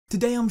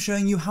Today I'm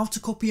showing you how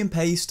to copy and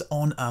paste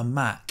on a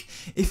Mac.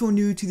 If you're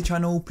new to the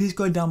channel, please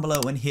go down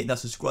below and hit that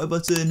subscribe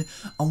button,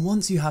 and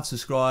once you have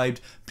subscribed,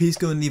 please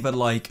go and leave a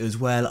like as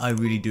well. I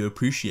really do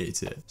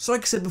appreciate it. So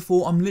like I said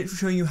before, I'm literally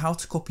showing you how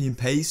to copy and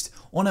paste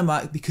on a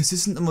Mac because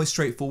this isn't the most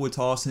straightforward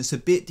task and it's a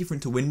bit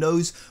different to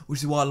Windows, which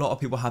is why a lot of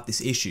people have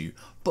this issue.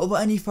 But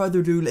without any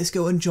further ado, let's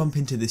go and jump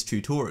into this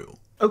tutorial.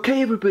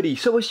 Okay everybody,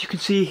 so as you can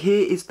see,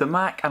 here is the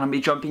Mac and I'll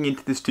be jumping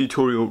into this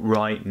tutorial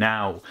right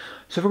now.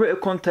 So for a bit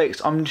of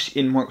context, I'm just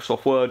in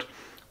Microsoft Word.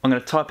 I'm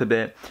going to type a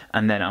bit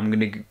and then I'm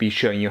going to be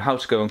showing you how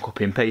to go and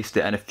copy and paste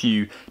it and a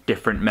few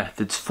different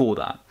methods for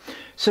that.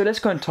 So let's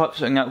go and type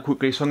something out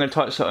quickly. So I'm going to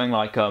type something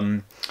like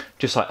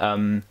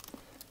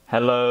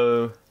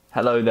hello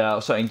there,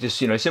 or something just,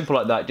 simple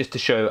like that, just to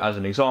show as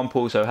an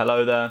example. So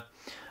hello there.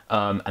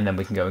 And then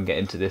we can go and get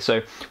into this.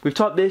 So we've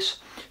typed this,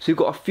 so you've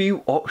got a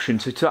few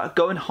options. So to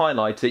go and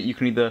highlight it, you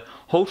can either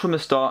hold from the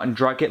start and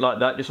drag it like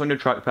that, just on your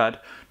trackpad,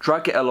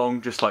 drag it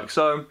along just like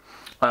so,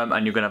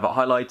 and you're going to have it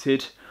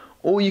highlighted.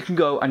 Or you can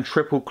go and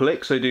triple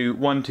click, so do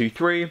 1, 2,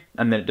 3,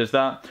 and then it does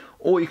that.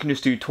 Or you can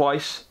just do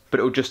twice, but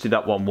it will just do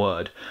that one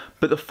word.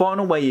 But the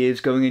final way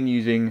is going and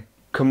using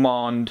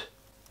Command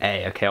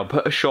A. Okay, I'll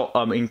put a shot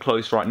in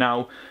close right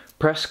now.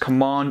 Press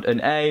Command and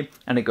A,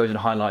 and it goes and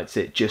highlights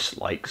it just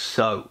like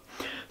so.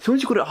 So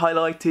once you've got it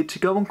highlighted, to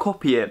go and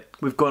copy it,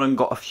 we've gone and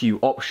got a few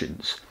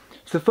options.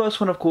 So the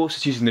first one, of course,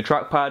 is using the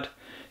trackpad.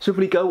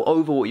 Simply go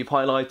over what you've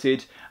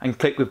highlighted and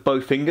click with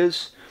both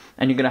fingers,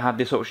 and you're going to have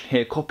this option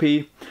here,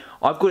 copy.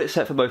 I've got it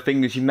set for both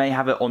fingers. You may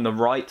have it on the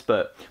right,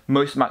 but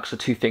most Macs are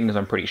 2 fingers,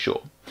 I'm pretty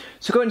sure.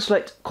 So go and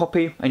select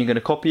copy, and you're going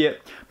to copy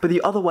it. But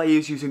the other way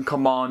is using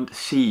Command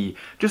C.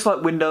 Just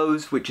like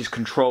Windows, which is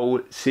Control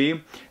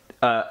C,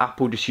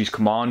 Apple just use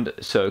Command.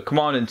 So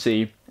Command and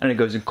C, and it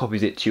goes and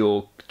copies it to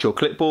your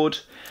clipboard.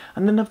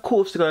 And then of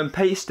course to go and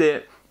paste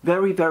it,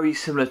 very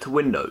similar to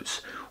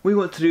Windows. What you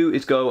want to do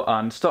is go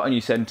and start a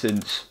new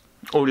sentence,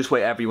 or just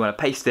wherever you want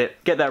to paste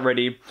it, get that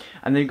ready,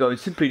 and then go and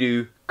simply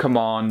do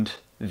Command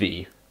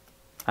V.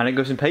 And it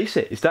goes and pastes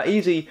it. It's that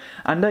easy.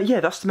 And yeah,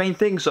 that's the main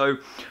thing. So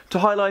to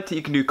highlight it,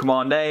 you can do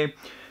Command A.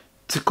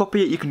 To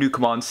copy it, you can do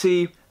Command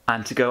C.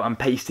 And to go and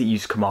paste it,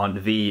 use Command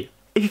V.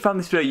 If you found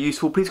this video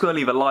useful, please go and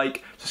leave a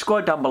like,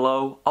 subscribe down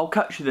below. I'll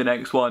catch you in the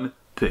next one.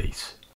 Peace.